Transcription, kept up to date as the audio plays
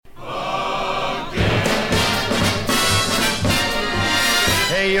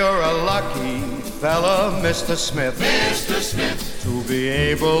fella, Mr. Smith. Mr. Smith. To be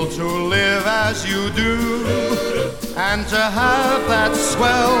able to live as you do, and to have that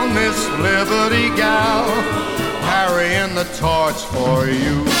swell Miss Liberty gal carrying the torch for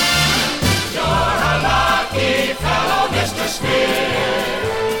you. You're a lucky fellow, Mr.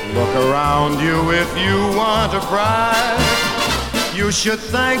 Smith. Look around you if you want a bride. You should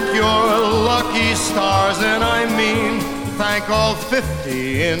thank your lucky stars, and I mean thank all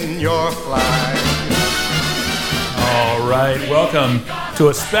 50 in your flag. All right, welcome to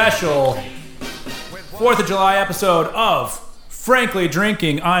a special 4th of July episode of Frankly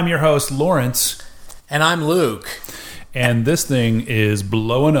Drinking. I'm your host, Lawrence. And I'm Luke. And this thing is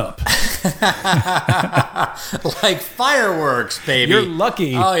blowing up. Like fireworks, baby. You're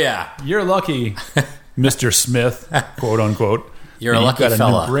lucky. Oh, yeah. You're lucky, Mr. Smith, quote unquote. You're a lucky fella.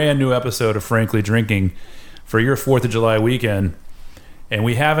 fella. Brand new episode of Frankly Drinking for your 4th of July weekend. And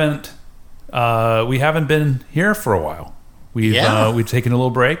we haven't been here for a while. We've taken a little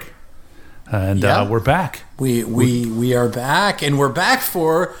break, and we're back. We are back, and we're back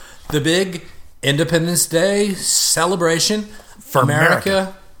for the big Independence Day celebration for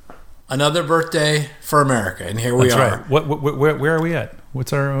America. Another birthday for America, and here we are. Right. Where are we at?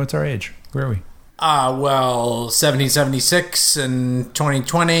 What's our age? Where are we? 1776 and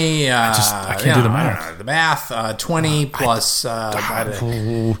 2020. I can't do the math. The math. 20 plus.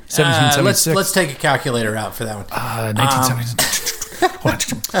 1776. Let's take a calculator out for that one.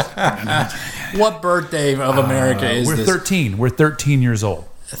 1976. What birthday of America is we're this? 13. We're 13 years old.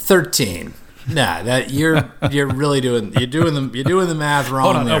 13. Nah, that you're really doing the math wrong.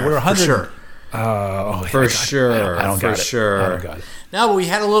 Hold on, there. no, we're 100. For sure. For sure. I don't for got it. sure. I don't got it. No, but we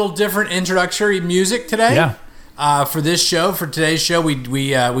had a little different introductory music today. Yeah. For this show, for today's show, we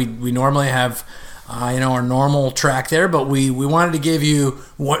normally have our normal track there, but we wanted to give you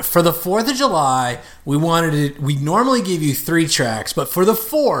for the 4th of July. We normally give you 3 tracks, but for the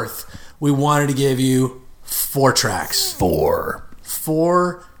 4th, we wanted to give you 4 tracks. Four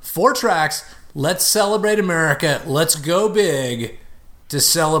tracks. Let's celebrate America. Let's go big to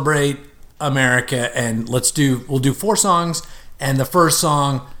celebrate America, and we'll do 4 songs. And the first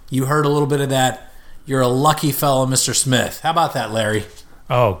song, you heard a little bit of that. You're a lucky fellow, Mr. Smith. How about that, Larry?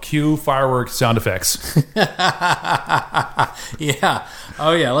 Oh, cue fireworks sound effects. Yeah.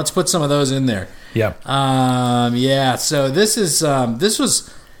 Oh yeah. Let's put some of those in there. Yeah. Yeah. So this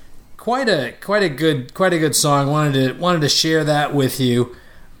was quite a good song. Wanted to share that with you.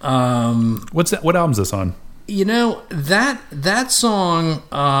 What's that? What album's this on? You know, that song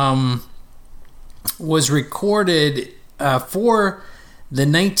was recorded for the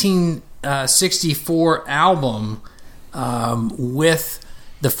 1964 album with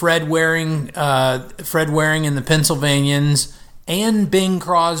the Fred Waring and the Pennsylvanians and Bing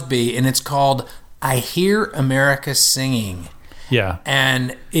Crosby, and it's called "I Hear America Singing." Yeah,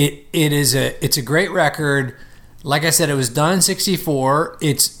 and it's a great record. Like I said, it was done in '64.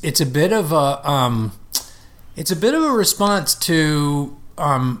 It's a bit of a response to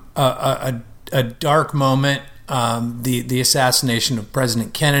a dark moment. The assassination of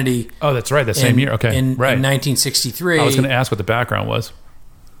President Kennedy. Oh, that's right. That same year. Okay, in right. In 1963. I was going to ask what the background was.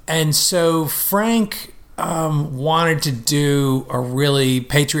 And so Frank wanted to do a really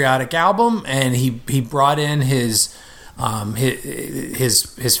patriotic album, and he brought in his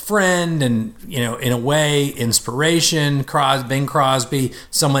friend, and in a way, inspiration. Bing Crosby,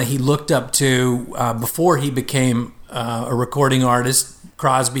 someone he looked up to before he became a recording artist.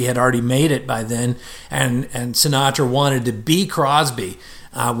 Crosby had already made it by then, and Sinatra wanted to be Crosby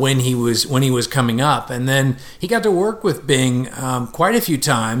when he was coming up, and then he got to work with Bing quite a few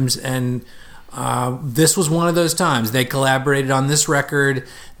times, and this was one of those times. They collaborated on this record.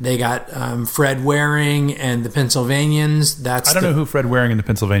 They got Fred Waring and the Pennsylvanians. I don't know who Fred Waring and the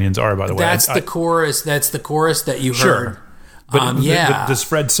Pennsylvanians are, by the way. That's the chorus. That's the chorus that you heard. But does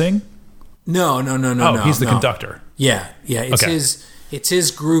Fred sing? No. Oh, he's the conductor. Yeah. It's okay. It's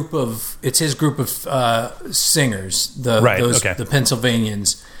his group of singers, the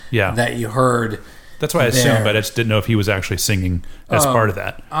Pennsylvanians, that you heard. That's why I assumed, but I just didn't know if he was actually singing as part of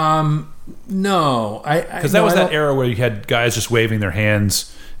that. No, because that was that era where you had guys just waving their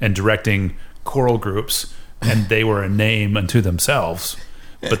hands and directing choral groups, and they were a name unto themselves,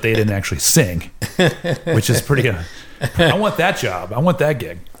 but they didn't actually sing, which is pretty. I want that job. I want that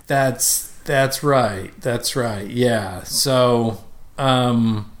gig. That's right. That's right. Yeah. So.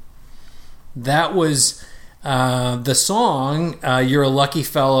 That was the song, You're a Lucky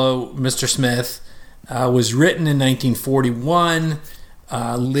Fellow, Mr. Smith, was written in 1941,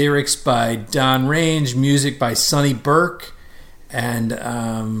 lyrics by Don Range, music by Sonny Burke, and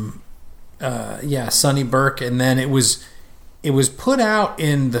Sonny Burke, and then it was put out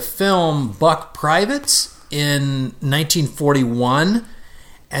in the film Buck Privates in 1941,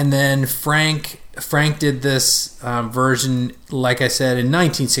 and then Frank did this version, like I said, in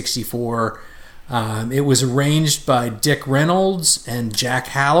 1964. It was arranged by Dick Reynolds and Jack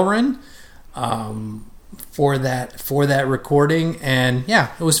Halloran for that recording, and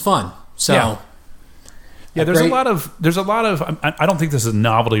it was fun. So. Yeah, there's a lot of. I don't think this is a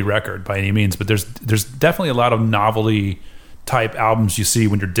novelty record by any means, but there's definitely a lot of novelty type albums you see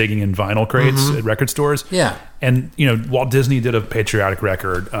when you're digging in vinyl crates at record stores. Yeah, and Walt Disney did a patriotic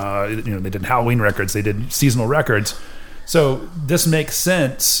record. They did Halloween records. They did seasonal records. So this makes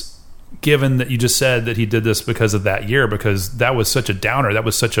sense, given that you just said that he did this because of that year, because that was such a downer. That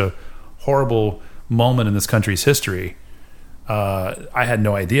was such a horrible moment in this country's history. I had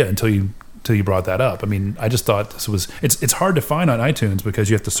no idea until you brought that up. I mean, I just thought this was. It's hard to find on iTunes because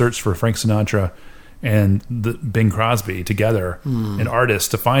you have to search for Frank Sinatra and Bing Crosby together, an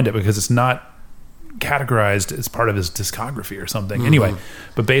artist, to find it, because it's not categorized as part of his discography or something. Anyway,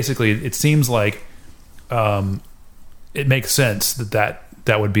 but basically, it seems like it makes sense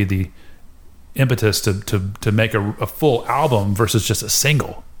that would be the impetus to make a full album versus just a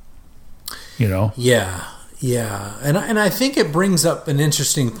single. Yeah. Yeah, and I think it brings up an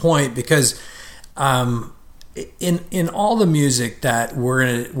interesting point, because in all the music that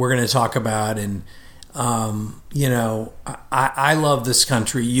we're gonna talk about, and I love this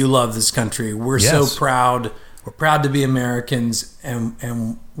country, you love this country. We're so proud. We're proud to be Americans,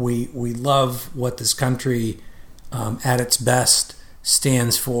 and we love what this country at its best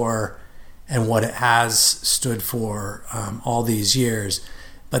stands for, and what it has stood for all these years.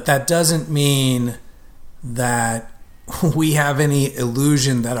 But that doesn't mean that we have any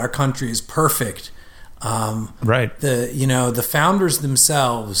illusion that our country is perfect. Right. The founders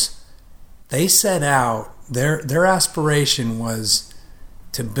themselves, they set out, their aspiration was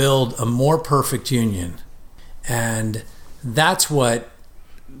to build a more perfect union. And that's what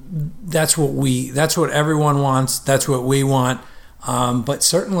everyone wants. That's what we want. But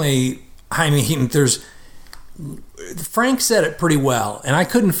certainly, I mean, Frank said it pretty well, and I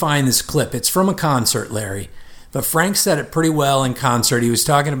couldn't find this clip. It's from a concert, Larry. But Frank said it pretty well in concert. He was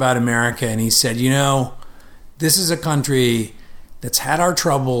talking about America, and he said, this is a country that's had our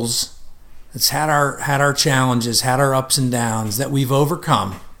troubles, that's had our challenges, had our ups and downs that we've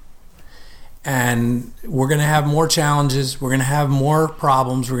overcome. And we're going to have more challenges. We're going to have more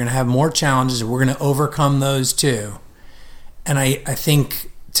problems. We're going to have more challenges, and we're going to overcome those too. And I think,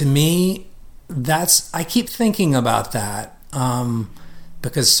 to me, I keep thinking about that,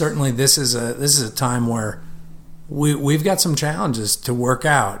 because certainly this is a time where we've got some challenges to work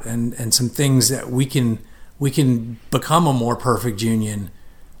out, and some things that we can become a more perfect union.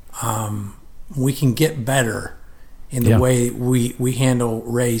 We can get better in the way we handle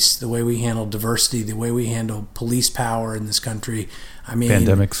race, the way we handle diversity, the way we handle police power in this country. I mean,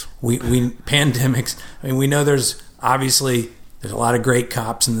 pandemics. Pandemics. I mean, we know there's a lot of great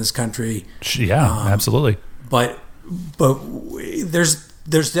cops in this country. Yeah, absolutely. But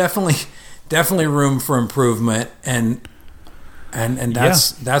there's definitely room for improvement, and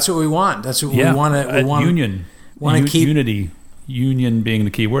that's what we want. That's what we want to. We want union. Want to keep union being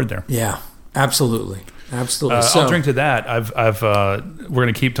the key word there. Yeah, absolutely. I'll drink to that. We're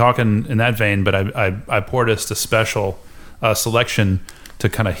going to keep talking in that vein, but I poured us a special selection to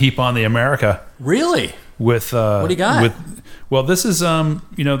kind of heap on the America. Really? With what do you got? This is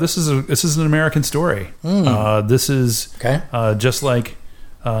this is an American story. This is just like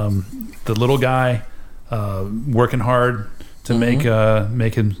the little guy working hard to make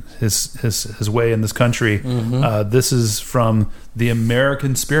his way in this country. This is from the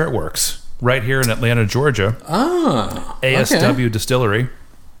American Spirit Works right here in Atlanta, Georgia. ASW Distillery.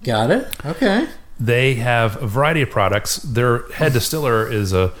 Got it. Okay. They have a variety of products. Their head distiller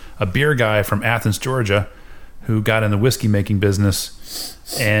is a beer guy from Athens, Georgia, who got in the whiskey making business.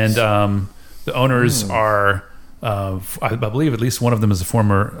 And the owners are, I believe at least one of them is a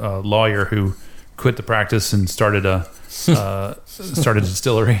former lawyer who quit the practice and started a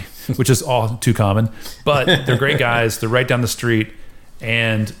distillery, which is all too common. But they're great guys. They're right down the street.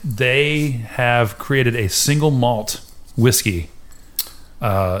 And they have created a single malt whiskey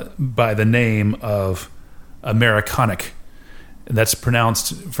by the name of Americanic. That's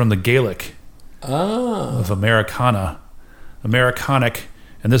pronounced from the Gaelic of Americana. Americanic,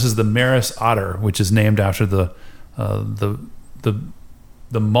 and this is the Maris Otter, which is named after the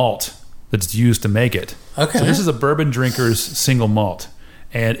malt that's used to make it. Okay. So this is a bourbon drinker's single malt,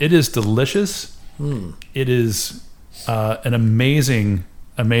 and it is delicious. It is an amazing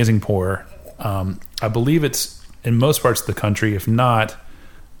pour. I believe it's in most parts of the country. If not,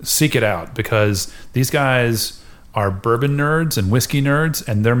 seek it out, because these guys are bourbon nerds and whiskey nerds,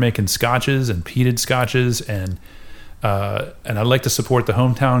 and they're making scotches and peated scotches, and I'd like to support the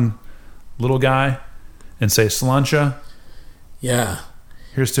hometown little guy and say Sláinte. Yeah.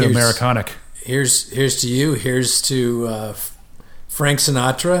 Here's to Americanic. Here's to you. Here's to Frank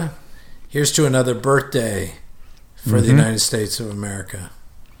Sinatra. Here's to another birthday for the United States of America.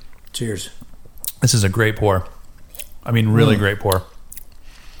 Cheers. This is a great pour. I mean, really great pour.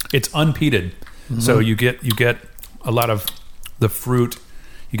 It's unpeated, so you get a lot of the fruit.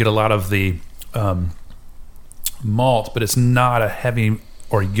 You get a lot of the malt, but it's not a heavy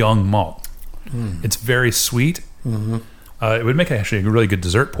or young malt. It's very sweet. It would make actually a really good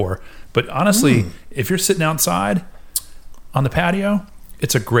dessert pour. But honestly, if you're sitting outside on the patio,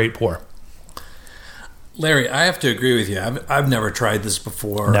 it's a great pour. Larry, I have to agree with you. I've never tried this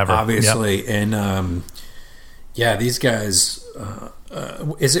before, Never. obviously. Yep. And these guys,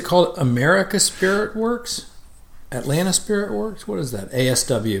 is it called America Spirit Works? Atlanta Spirit Works? What is that?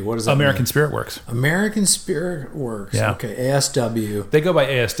 ASW. What is that? American Spirit Works. American Spirit Works. Yeah. Okay, ASW. They go by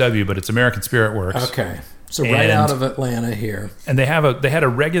ASW, but it's American Spirit Works. Okay. So right out of Atlanta here. And they had a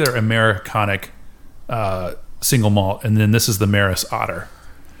regular Americanic single malt, and then this is the Maris Otter.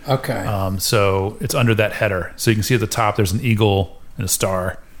 Okay. So it's under that header. So you can see at the top there's an eagle and a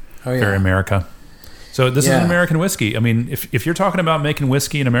star. Oh, yeah. Very America. So this is an American whiskey. I mean, if you're talking about making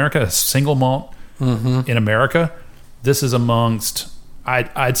whiskey in America, a single malt in America, this is amongst,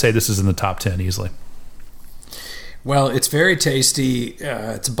 I'd say this is in the top 10 easily. Well, it's very tasty.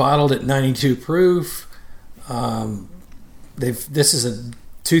 It's bottled at 92 proof. This is a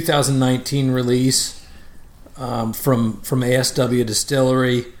 2019 release from ASW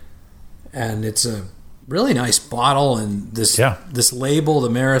Distillery, and it's a really nice bottle. And this label, the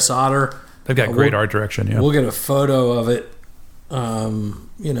Maris Otter, they've got great art direction. Yeah, we'll get a photo of it,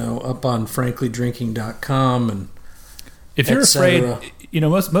 up on franklydrinking.com. And if you're afraid,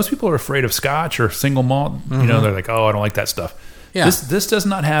 most people are afraid of Scotch or single malt. They're like, oh, I don't like that stuff. Yeah. This does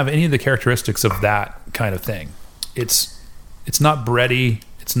not have any of the characteristics of that kind of thing. It's not bready.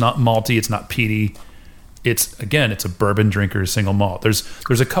 It's not malty. It's not peaty. It's a bourbon drinker's single malt. There's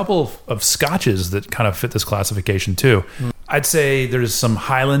a couple of scotches that kind of fit this classification too. I'd say there's some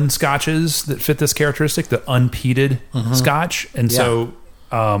Highland scotches that fit this characteristic, the unpeated scotch. And so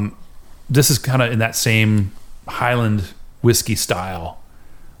this is kind of in that same Highland whiskey style,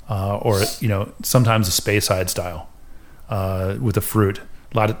 or sometimes a Speyside style. With the fruit,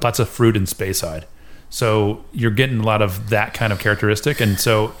 lots of fruit in Speyside. So you're getting a lot of that kind of characteristic, and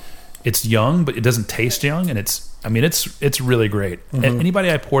so it's young, but it doesn't taste young, and it's really great. And anybody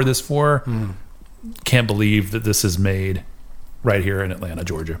I pour this for can't believe that this is made right here in Atlanta,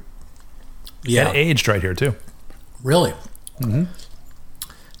 Georgia. Yeah, and aged right here too. Really?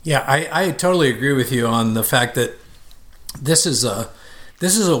 Yeah, I totally agree with you on the fact that this is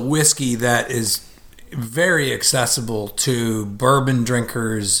a whiskey that is very accessible to bourbon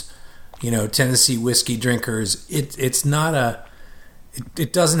drinkers, Tennessee whiskey drinkers. It's not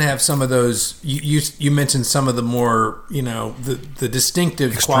it doesn't have some of those, you mentioned some of the more, the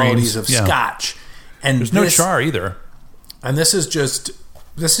distinctive extremes, qualities of Scotch. And there's no char either. And this is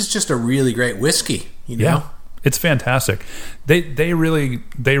just a really great whiskey, Yeah. It's fantastic. They're really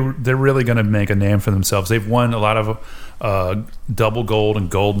going to make a name for themselves. They've won a lot of double gold and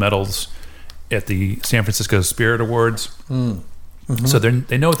gold medals at the San Francisco Spirit Awards. So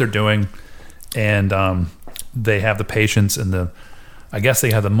they know what they're doing, and they have the patience and I guess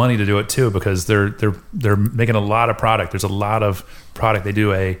they have the money to do it too, because they're making a lot of product. There's a lot of product. They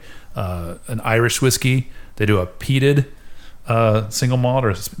do an Irish whiskey. They do a peated single malt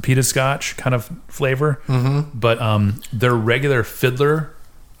or peated Scotch kind of flavor. But their regular Fiddler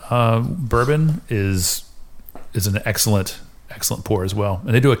bourbon is an excellent pour as well,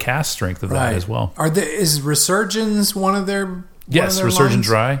 and they do a cask strength of that as well. Is Resurgence one of their Resurgence lines?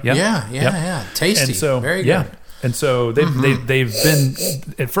 Dry? Yeah, tasty, and so, very good. And so they've been,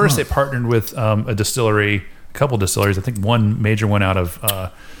 at first they partnered with a couple distilleries. I think one major one out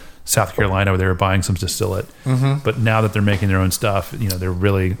of South Carolina, where they were buying some distillate. But now that they're making their own stuff, they're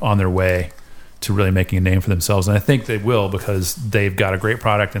really on their way to really making a name for themselves. And I think they will, because they've got a great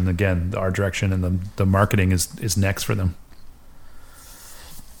product. And again, our direction and the marketing is next for them.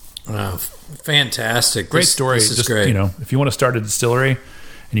 Oh, fantastic. Great story. This is great. If you want to start a distillery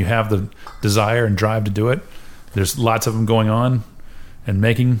and you have the desire and drive to do it, there's lots of them going on and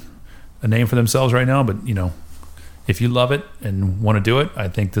making a name for themselves right now. But, if you love it and want to do it, I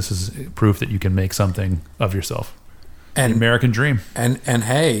think this is proof that you can make something of yourself. And American dream. And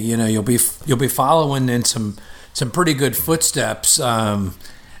hey, you'll be following in some pretty good footsteps.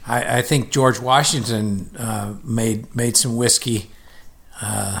 I think George Washington made some whiskey.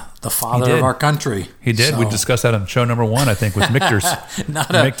 The father of our country. He did. So. We discussed that on show number 1, I think, with Michter's.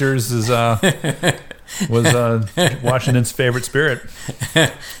 Michter's was Washington's favorite spirit.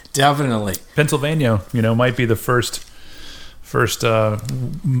 Definitely. Pennsylvania, might be the first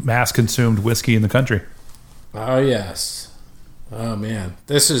mass consumed whiskey in the country. Oh yes. Oh man,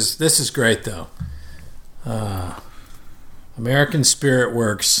 this is great though. American Spirit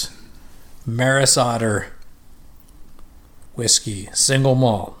Works, Maris Otter whiskey, single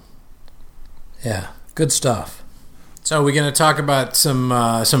malt. Yeah, good stuff. So we're going to talk about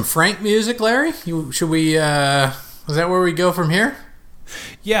some Frank music, Larry. Should we? Is that where we go from here?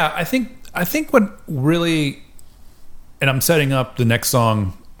 Yeah, I think what really, and I'm setting up the next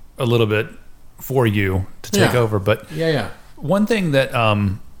song a little bit for you to take over, but one thing that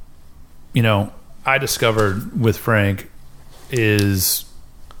I discovered with Frank is,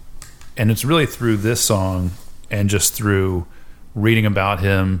 and it's really through this song and just through reading about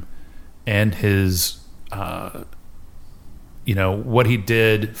him and his what he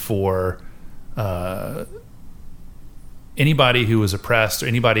did for anybody who was oppressed or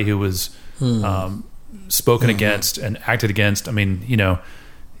anybody who was spoken against and acted against. I mean,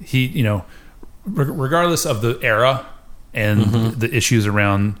 he regardless of the era and the issues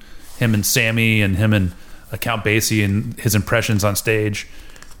around him and Sammy and him and Count Basie and his impressions on stage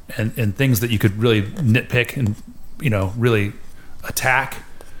and things that you could really nitpick and really attack,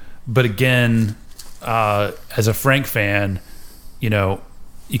 but again, as a Frank fan, you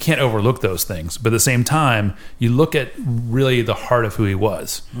can't overlook those things. But at the same time, you look at really the heart of who he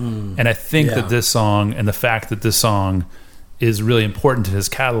was. And I think that this song and the fact that this song is really important to his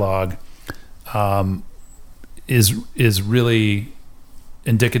catalog is really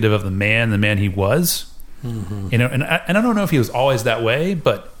indicative of the man he was. And I don't know if he was always that way,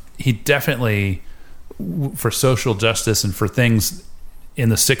 but he definitely, for social justice and for things in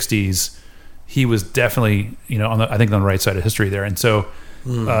the 60s, he was definitely, I think on the right side of history there. And so,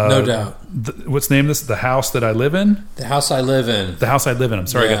 no doubt. What's the name of this? The House That I Live In? The House I Live In. The House I Live In. I'm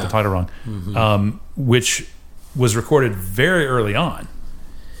sorry, I got the title wrong. Which was recorded very early on.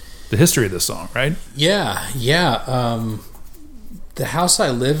 The history of this song, right? Yeah. The House I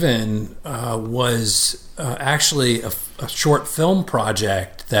Live In was actually a short film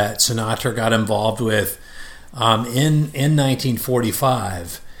project that Sinatra got involved with in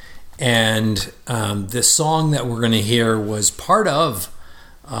 1945. And this song that we're going to hear was part of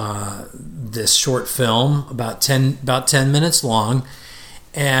this short film, about 10 minutes long.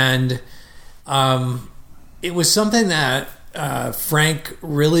 And it was something that Frank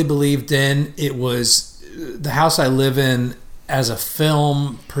really believed in. It was The House I Live In as a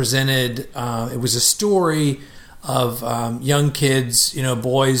film presented. It was a story of young kids,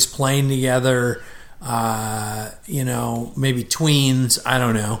 boys playing together, maybe tweens, I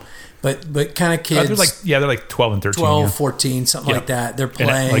don't know. But kind of kids. They're like 12 and 13. 12, 14, something like that. They're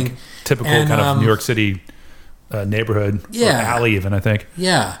playing. Like typical kind of New York City neighborhood. Or alley even, I think.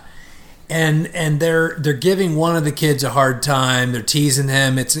 Yeah. And they're giving one of the kids a hard time. They're teasing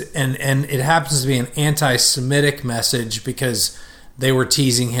him. And it happens to be an anti-Semitic message because they were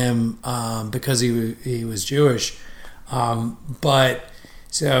teasing him because he was Jewish. But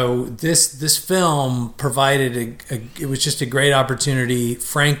so this film provided it was just a great opportunity.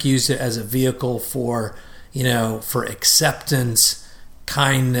 Frank used it as a vehicle for acceptance,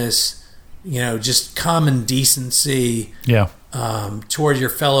 kindness, just common decency. Yeah. Toward your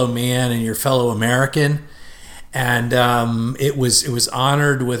fellow man and your fellow American, and it was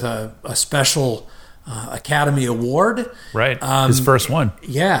honored with a special Academy Award. Right, his first one.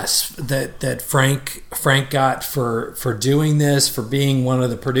 Yes, that Frank got for doing this, for being one of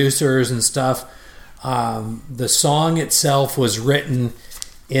the producers and stuff. The song itself was written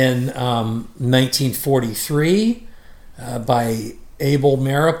in 1943 by Abel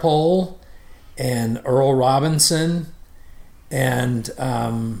Maripol and Earl Robinson. And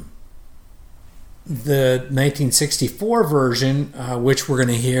the 1964 version, which we're going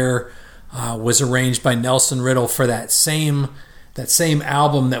to hear, was arranged by Nelson Riddle for that same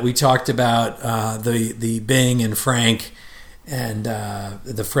album that we talked about, the Bing and Frank and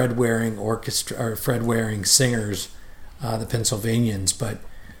the Fred Waring Orchestra or Fred Waring Singers, the Pennsylvanians. But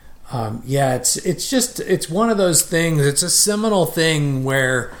it's one of those things. It's a seminal thing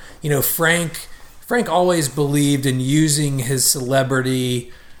where Frank always believed in using his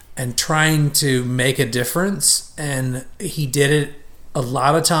celebrity and trying to make a difference, and he did it a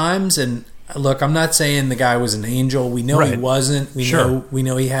lot of times. And look, I'm not saying the guy was an angel. We know he Right. wasn't. We Sure.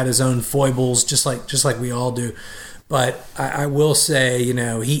 know he had his own foibles, just like we all do. But I will say,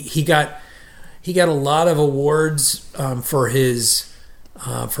 he got a lot of awards for his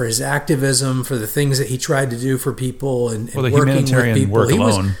activism, for the things that he tried to do for people, and the working with humanitarian people. work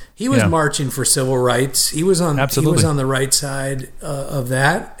alone. He was Yeah. marching for civil rights. He was on Absolutely. the right side of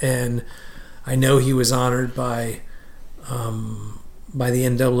that, and I know he was honored by the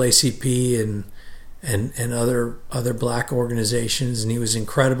NAACP and other black organizations, and he was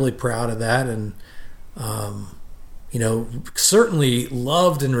incredibly proud of that, and certainly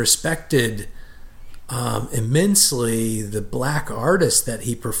loved and respected immensely the black artists that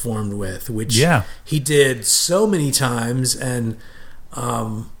he performed with, which he did so many times. And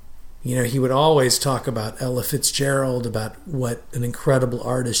he would always talk about Ella Fitzgerald, about what an incredible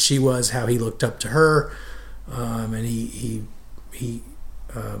artist she was, how he looked up to her, and he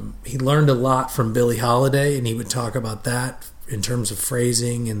learned a lot from Billie Holiday, and he would talk about that in terms of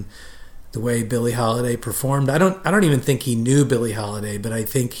phrasing and the way Billie Holiday performed. I don't even think he knew Billie Holiday, but I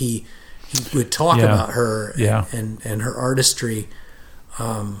think he would talk about her and her artistry.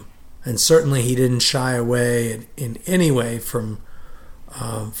 And certainly he didn't shy away in any way from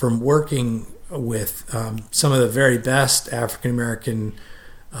working with some of the very best African American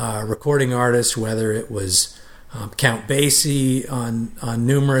recording artists, whether it was Count Basie on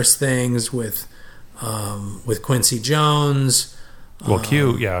numerous things, with Quincy Jones. Well,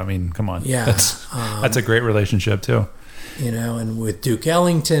 Q, I mean, come on. Yeah. That's a great relationship, too. And with Duke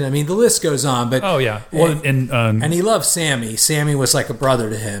Ellington. I mean, the list goes on. But Well, and he loved Sammy. Sammy was like a brother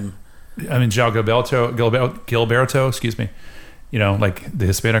to him. I mean, João Gilberto, excuse me. Like the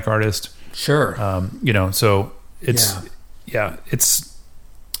Hispanic artist. Sure. So it's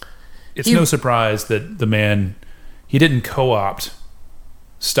no surprise that the man, he didn't co-opt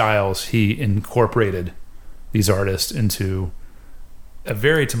styles. He incorporated these artists into a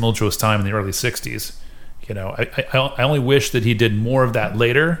very tumultuous time in the early 60s. I only wish that he did more of that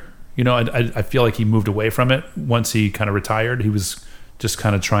later. I feel like he moved away from it once he kind of retired. He was just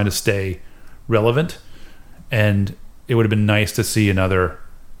kind of trying to stay relevant, and it would have been nice to see another,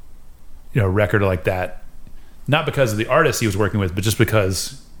 record like that. Not because of the artist he was working with, but just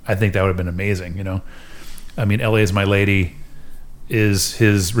because I think that would have been amazing. I mean, LA Is My Lady is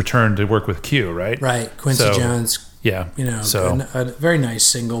his return to work with Q, right? Right, Quincy Jones. Yeah, a very nice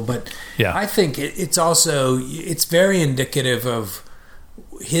single, but I think it's very indicative of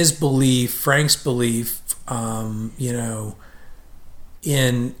his belief, Frank's belief, in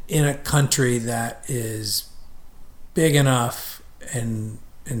a country that is big enough and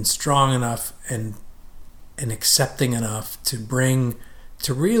strong enough and accepting enough to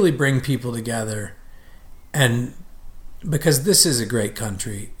really bring people together. And because this is a great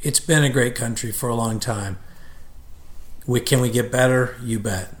country, it's been a great country for a long time. Can we get better? You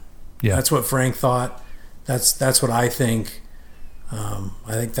bet. Yeah. That's what Frank thought. That's what I think. I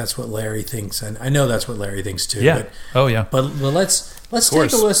think that's what Larry thinks, and I know that's what Larry thinks too. Yeah. But let's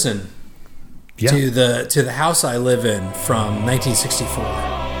take a listen to the House I Live In from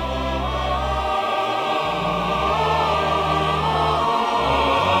 1964.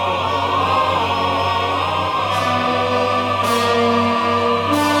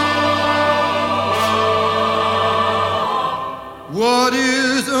 What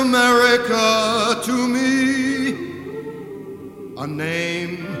is America to me? A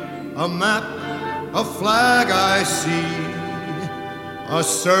name, a map, a flag I see, a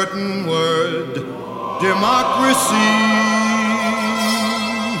certain word, democracy.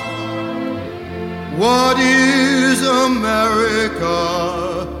 What is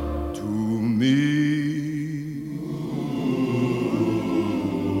America to me?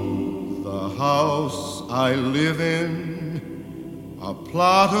 The house I live in, a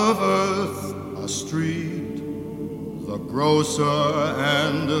plot of earth, a street, the grocer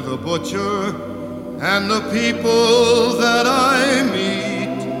and the butcher, and the people that I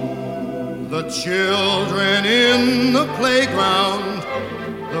meet, the children in the playground,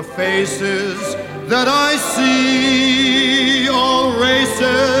 the faces that I see, all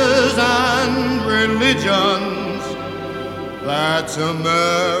races and religions. That's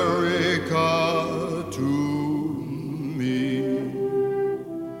America to me.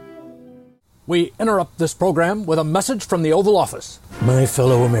 We interrupt this program with a message from the Oval Office. My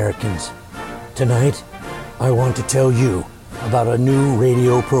fellow Americans, tonight I want to tell you about a new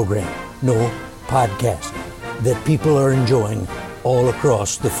radio program, no podcast, that people are enjoying all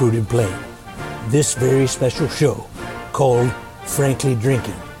across the Fruited Plain. This very special show, called Frankly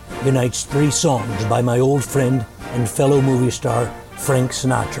Drinking, unites 3 songs by my old friend and fellow movie star Frank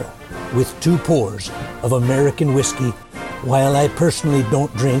Sinatra, with 2 pours of American whiskey. While I personally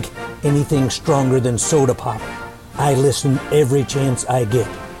don't drink anything stronger than soda pop, I listen every chance I get,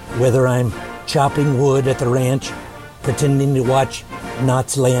 whether I'm chopping wood at the ranch, pretending to watch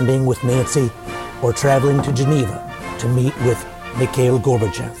Knots Landing with Nancy, or traveling to Geneva to meet with Mikhail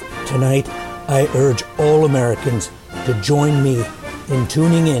Gorbachev. Tonight, I urge all Americans to join me in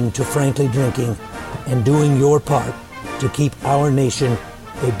tuning in to Frankly Drinking and doing your part to keep our nation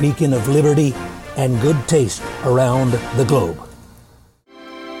a beacon of liberty and good taste around the globe.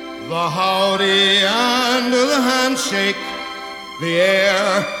 The howdy and the handshake, the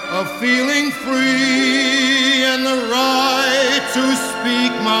air of feeling free, and the right to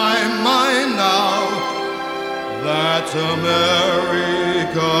speak my mind out. That's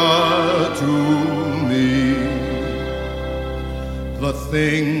America to me. The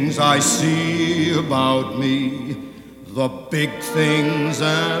things I see about me, the big things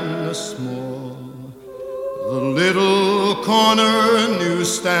and the small, the little corner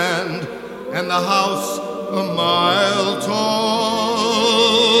newsstand and the house a mile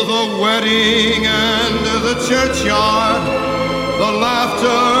tall, the wedding and the churchyard, the laughter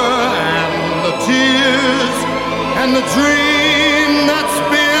and the tears, and the dream that's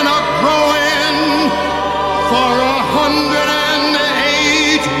been a-growing for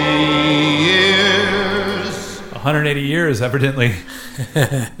 180 years. 180 years, evidently,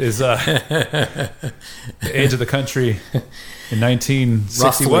 is the age of the country in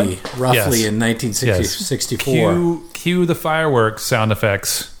 1960. Roughly in 1964. Cue the fireworks sound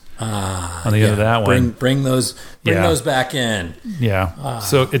effects on the end of that one. Bring those back in. Yeah.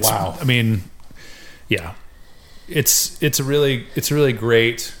 So it's wow. I mean, yeah. It's a really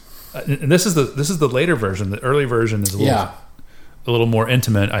great, and this is the later version. The early version is a little more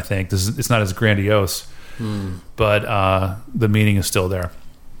intimate. I think it's not as grandiose, but the meaning is still there.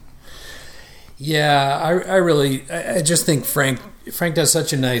 Yeah, I just think Frank does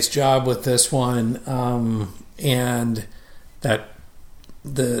such a nice job with this one, and that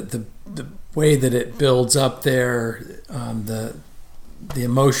the way that it builds up there, the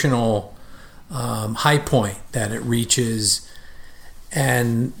emotional high point that it reaches,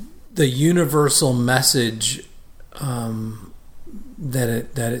 and the universal message that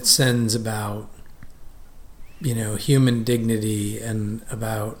it sends about, human dignity and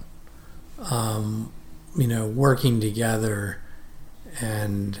about working together,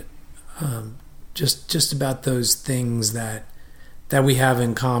 and just about those things that we have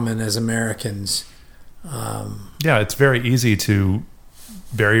in common as Americans. It's very easy to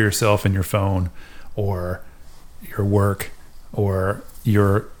bury yourself in your phone or your work or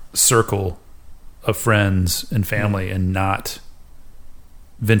your circle of friends and family and not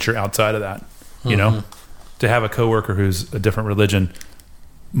venture outside of that. To have a coworker who's a different religion,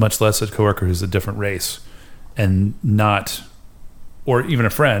 much less a coworker who's a different race, and not, or even a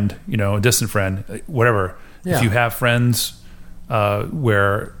friend, a distant friend, whatever. Yeah. If you have friends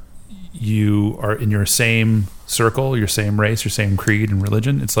where you are in your same circle, your same race, your same creed and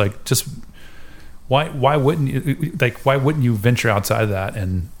religion, it's like, just why wouldn't you venture outside of that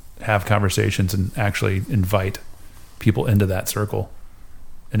and have conversations and actually invite people into that circle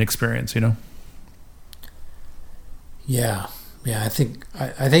and experience, Yeah. I think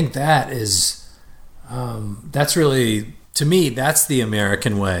that is that's really, to me, that's the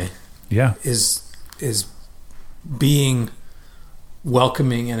American way. Yeah. Is being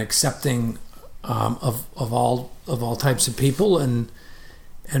welcoming and accepting of all types of people, and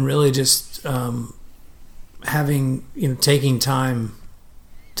really just having, taking time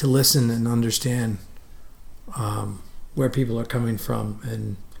to listen and understand where people are coming from.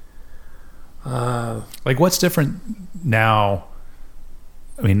 And what's different now?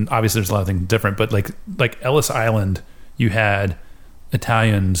 I mean, obviously there's a lot of things different, but like Ellis Island, you had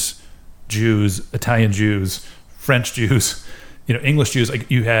Italians, Jews, Italian Jews, French Jews, English Jews. Like,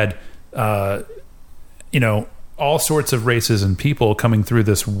 you had all sorts of races and people coming through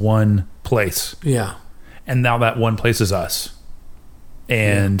this one place. Yeah. And now that one place is us.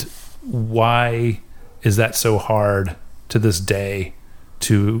 And why is that so hard to this day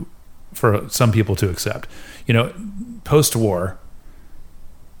for some people to accept? Post-war,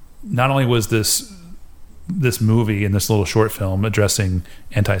 not only was this movie and this little short film addressing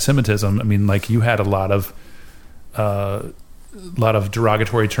anti-Semitism, I mean, like, you had a lot of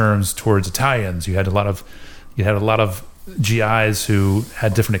derogatory terms towards Italians. You had a lot of GIs who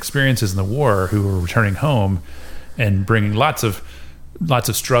had different experiences in the war, who were returning home and bringing lots of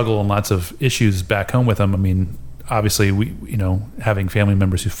struggle and lots of issues back home with them. I mean, obviously, we having family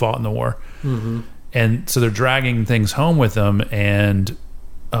members who fought in the war, And so they're dragging things home with them, and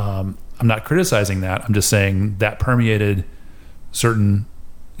I'm not criticizing that. I'm just saying that permeated certain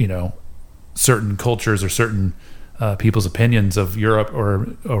cultures or certain people's opinions of Europe or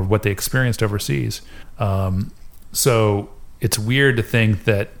what they experienced overseas. So it's weird to think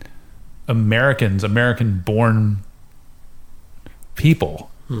that American-born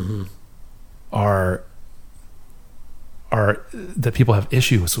people are that people have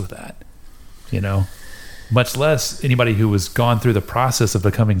issues with that, much less anybody who was gone through the process of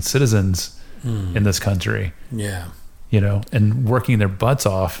becoming citizens in this country. Yeah. And working their butts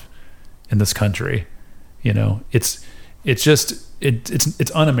off in this country. It's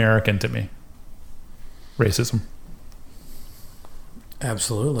un-American to me. Racism.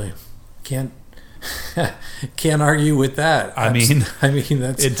 Absolutely. Can't argue with that. I mean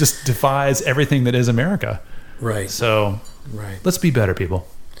that's it just defies everything that is America. Right. So let's be better people.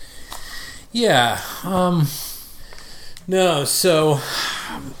 Yeah. No. So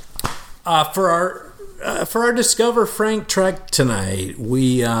for our Discover Frank Trek tonight,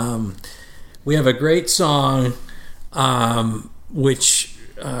 we have a great song, which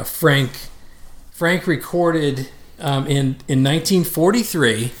Frank recorded in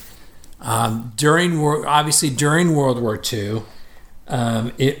 1943 during World War II.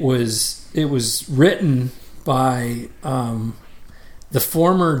 It was written by the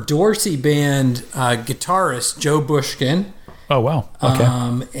former Dorsey Band guitarist Joe Bushkin. Oh wow! Okay,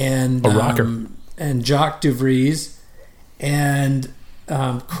 and a rocker. And Jacques DeVries, and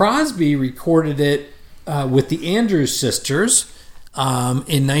Crosby recorded it with the Andrews Sisters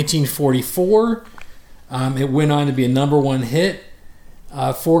in 1944. It went on to be a number one hit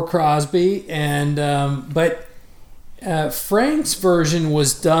for Crosby, and but Frank's version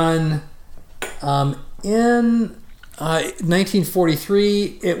was done in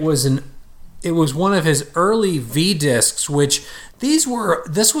 1943. It was one of his early V discs, which this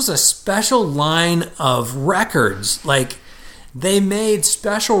was a special line of records. Like, they made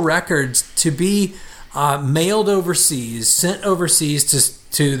special records to be mailed overseas, sent overseas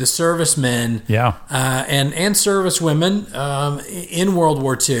to the servicemen, and servicewomen in World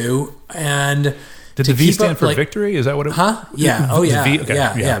War II. And did the V stand for victory? Is that what it? Huh? Yeah. Oh yeah. V? Okay.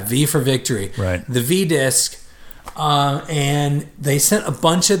 Yeah. V for victory. Right. The V disc, and they sent a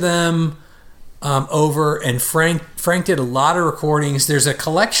bunch of them over, and Frank did a lot of recordings. There's a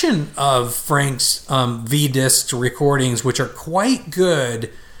collection of Frank's V disc recordings, which are quite good,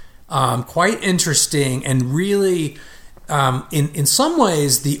 quite interesting, and really, in some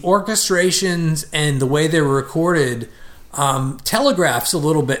ways, the orchestrations and the way they were recorded telegraphs a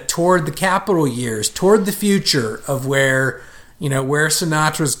little bit toward the Capitol years, toward the future of where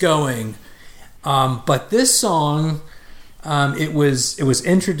Sinatra's going. But this song, it was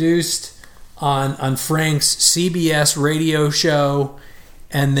introduced on Frank's CBS radio show,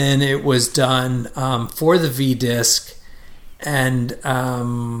 and then it was done for the V disc. And I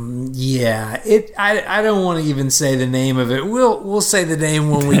don't want to even say the name of it. We'll say the name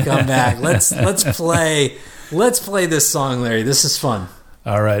when we come back. Let's play this song, Larry. This is fun.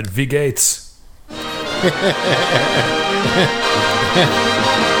 All right, V Gates.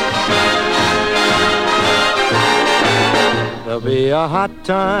 There'll be a hot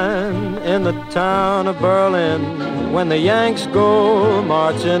time in the town of Berlin when the Yanks go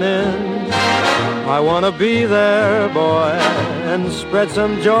marching in. I want to be there, boy, and spread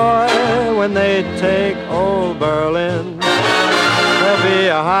some joy when they take old Berlin. There'll be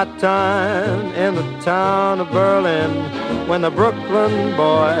a hot time in the town of Berlin when the Brooklyn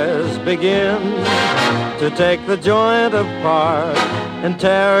boys begin to take the joint apart and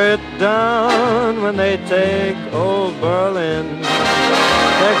tear it down when they take old Berlin.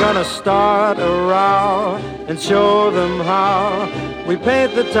 They're gonna start a row and show them how we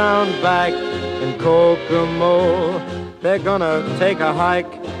paint the town back in Kokomo. They're gonna take a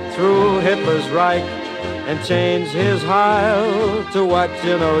hike through Hitler's Reich and change his Heil to what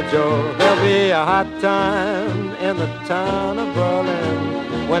you know, Joe. There'll be a hot time in the town of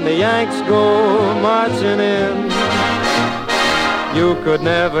Berlin when the Yanks go marching in. You could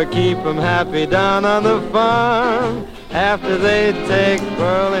never keep them happy down on the farm after they take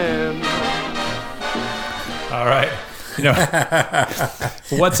Berlin. All right.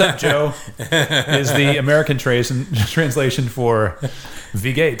 What's up, Joe, is the American translation for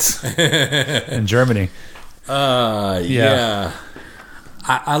V Gates in Germany. Yeah.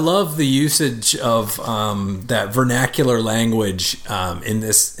 I love the usage of that vernacular language in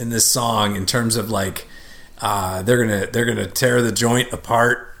this song, in terms of like they're gonna tear the joint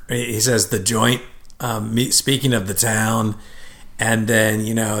apart. He says the joint, speaking of the town, and then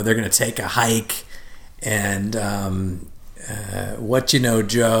they're gonna take a hike and What You Know,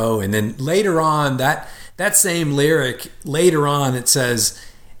 Joe. And then later on, that same lyric, later on it says,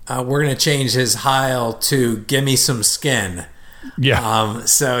 we're going to change his Heil to Give Me Some Skin. Yeah.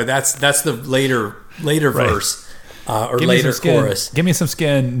 So that's the later verse or Give later Me Some Skin. chorus. Give Me Some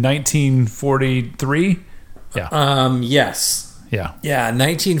Skin, 1943. Yeah. Yes. Yeah. Yeah,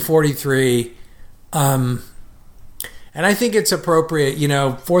 1943. And I think it's appropriate,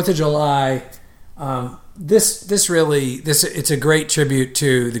 4th of July. It's a great tribute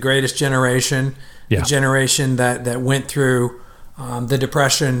to the greatest generation, Yeah. the generation that went through the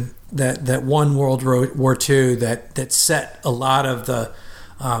Depression, that won World War II, that set a lot of the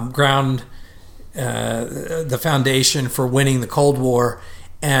ground, the foundation for winning the Cold War,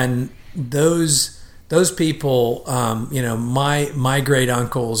 and those people, my great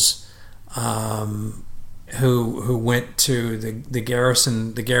uncles, who went to the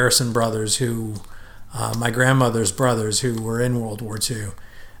Garrison brothers, who my grandmother's brothers, who were in World War II.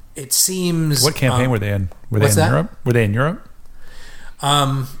 It seems. What campaign were they in? Were they what's in that? Europe? Were they in Europe?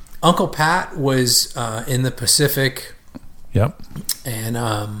 Uncle Pat was in the Pacific, Yep.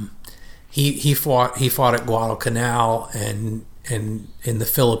 and he fought at Guadalcanal and in the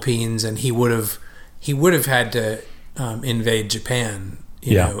Philippines, and he would have had to invade Japan,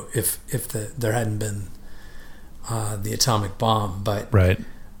 if there hadn't been the atomic bomb. But Right.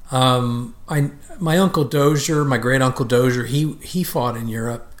 my uncle Dozier, my great uncle Dozier, he fought in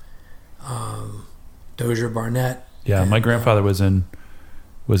Europe. Dozier Barnett. Yeah, my grandfather was in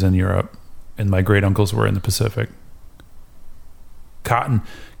Europe, and my great uncles were in the Pacific. Cotton,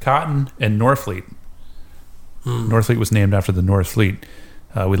 and Northfleet. Northfleet was named after the North Fleet.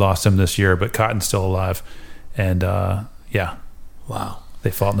 We lost him this year, but Cotton's still alive, and Wow.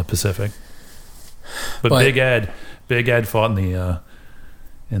 they fought in the Pacific. But Big Ed fought in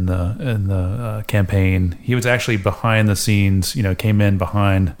the campaign. He was actually behind the scenes. Came in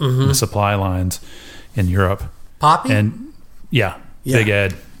behind the supply lines in Europe. Poppy? And Big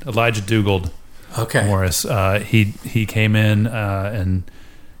Ed, Elijah Dugald Morris. He came in and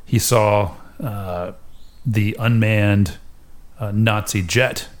he saw the unmanned Nazi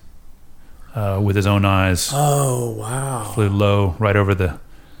jet with his own eyes. Oh wow! Flew low right over the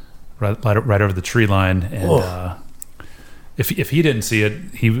tree line, and if he didn't see it,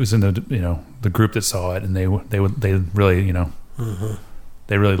 he was in the group that saw it, and they really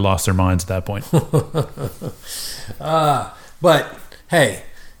they really lost their minds at that point. But hey,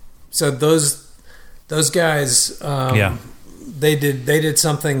 so those guys, they did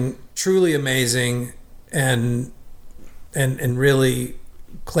something truly amazing, and really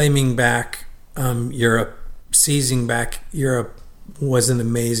claiming back Europe, seizing back Europe was an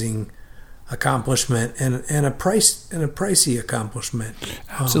amazing accomplishment and a pricey accomplishment.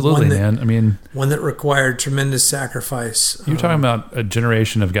 Absolutely, man. I mean, one that required tremendous sacrifice. You're talking about a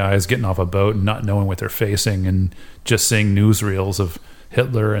generation of guys getting off a boat and not knowing what they're facing, and just seeing newsreels of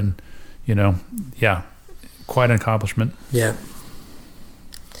Hitler, and quite an accomplishment. Yeah.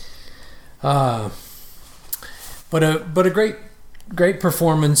 But a great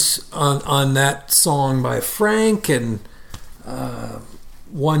performance on that song by Frank, and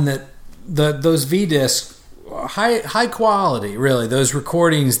one that those V-discs, high quality, really. Those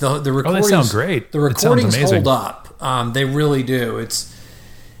recordings, the recordings, they sound great. The recordings amazing. hold up. They really do. It's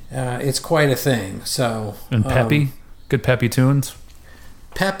quite a thing. So and peppy, good peppy tunes.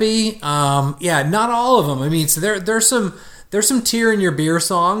 Peppy, not all of them. I mean, so there's some tear in your beer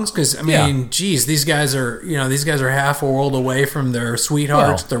songs, because geez, these guys are half a world away from their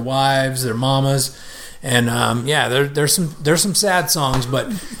sweethearts, their wives, their mamas, and there's some sad songs, but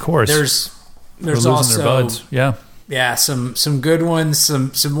of course there's also their buds. some good ones,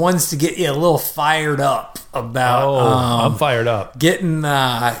 some ones to get you a little fired up about. I'm fired up. Taking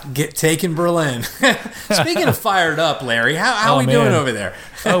Berlin. Speaking of fired up, Larry, how are we doing over there?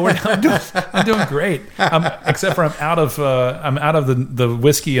 I'm doing great. Except for I'm out of the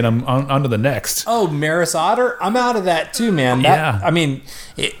whiskey, and I'm on to the next. Oh, Maris Otter, I'm out of that too, man. I mean,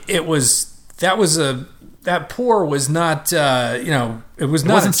 that pour was not, it was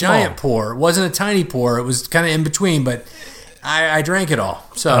not a giant pour. It wasn't a tiny pour. It was kind of in between, but I drank it all.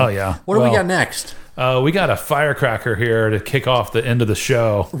 So, what do we got next? We got a firecracker here to kick off the end of the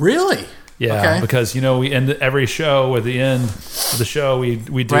show. Really? Yeah, okay. Because we end every show with the end of the show.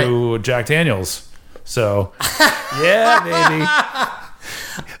 We do Jack Daniels. So, yeah, baby.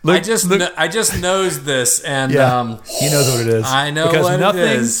 I just knows this, and he knows what it is. I know because what it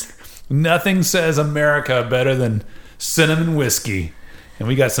is. Nothing says America better than cinnamon whiskey. And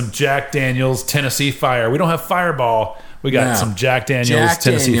we got some Jack Daniels Tennessee Fire. We don't have Fireball. We got some Jack Daniels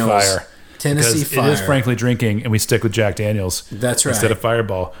Tennessee Fire. Tennessee Because Fire. it is frankly drinking, and we stick with Jack Daniels. That's right. Instead of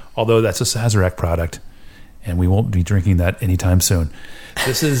Fireball, although that's a Sazerac product, and we won't be drinking that anytime soon.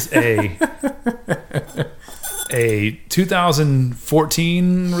 This is a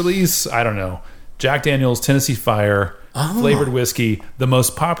 2014 release. I don't know. Jack Daniels Tennessee Fire flavored whiskey. The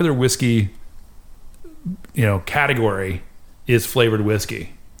most popular whiskey, category is flavored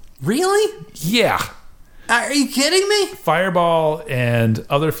whiskey. Really? Yeah. Are you kidding me? Fireball and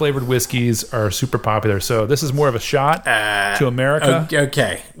other flavored whiskeys are super popular. So this is more of a shot to America.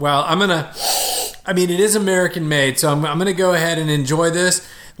 Okay. Well, it is American made, so I'm going to go ahead and enjoy this.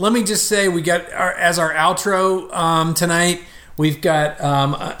 Let me just say, we got as our outro tonight, we've got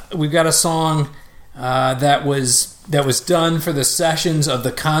a song that was done for the sessions of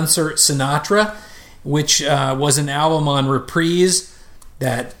the Concert Sinatra, which was an album on Reprise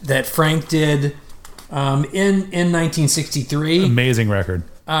that Frank did in 1963. Amazing record.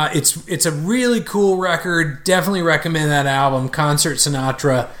 It's a really cool record. Definitely recommend that album, Concert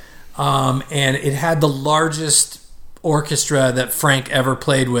Sinatra. And it had the largest orchestra that Frank ever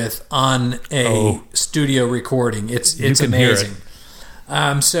played with on a studio recording. It's amazing.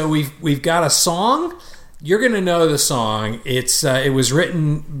 So we've got a song. You're going to know the song. It was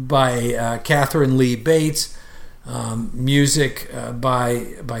written by Catherine Lee Bates, music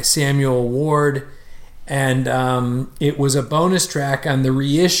by Samuel Ward, and it was a bonus track on the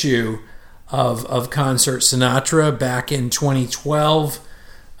reissue of Concert Sinatra back in 2012.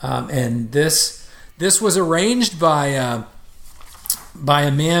 And this was arranged by a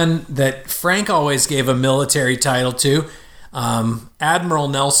man that Frank always gave a military title to, Admiral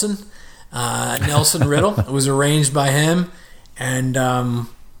Nelson. Nelson Riddle. It was arranged by him. And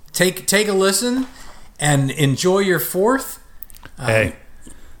take a listen and enjoy your 4th. Hey,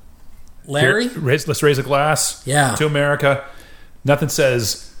 Larry? Let's raise a glass to America. Nothing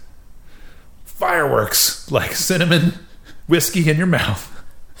says fireworks like cinnamon whiskey in your mouth.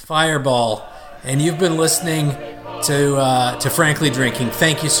 Fireball. And you've been listening to Frankly Drinking.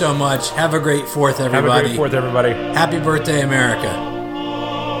 Thank you so much. Have a great 4th, everybody. Have a great 4th, everybody. Happy birthday, America.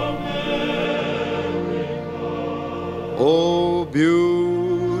 Oh,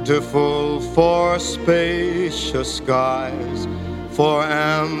 beautiful for spacious skies, for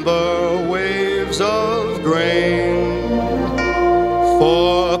amber waves of grain,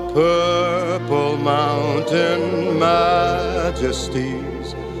 for purple mountain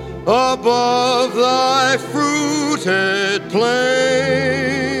majesties above thy fruited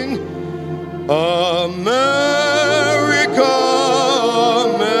plain. America,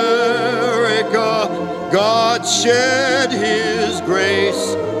 America, God shed his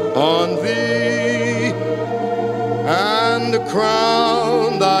grace on thee, and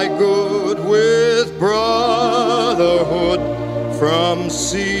crown thy good with brotherhood from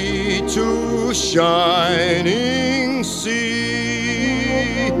sea to shining